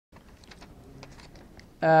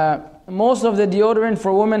most of the deodorant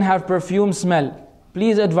for women have perfume smell.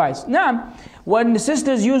 Please advise. Now, when the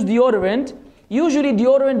sisters use deodorant, usually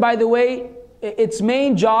deodorant, by the way, its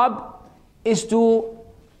main job is to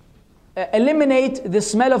eliminate the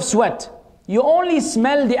smell of sweat. You only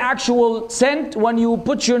smell the actual scent when you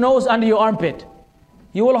put your nose under your armpit.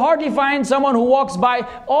 You will hardly find someone who walks by,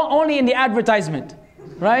 only in the advertisement,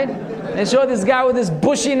 right? They show this guy with this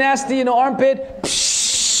bushy, nasty, armpit,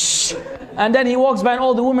 and then he walks by and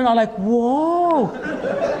all the women are like, whoa,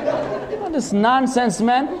 what this nonsense,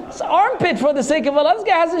 man. It's armpit, for the sake of Allah. This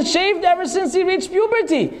guy hasn't shaved ever since he reached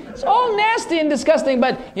puberty. It's all nasty and disgusting,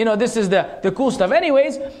 but this is the cool stuff.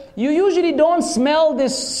 Anyways, you usually don't smell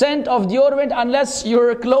this scent of deodorant unless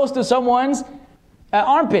you're close to someone's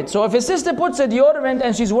armpit. So if a sister puts a deodorant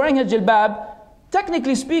and she's wearing a jilbab,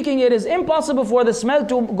 technically speaking, it is impossible for the smell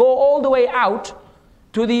to go all the way out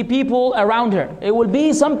to the people around her. It will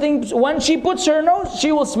be something, when she puts her nose,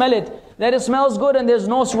 she will smell it, that it smells good and there's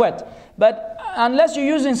no sweat. But unless you're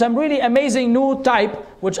using some really amazing new type,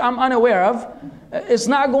 which I'm unaware of, it's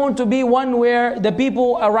not going to be one where the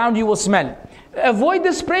people around you will smell. Avoid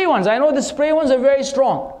the spray ones. I know the spray ones are very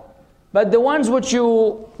strong, but the ones which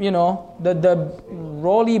the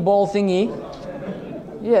rolly ball thingy,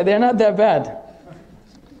 yeah, they're not that bad.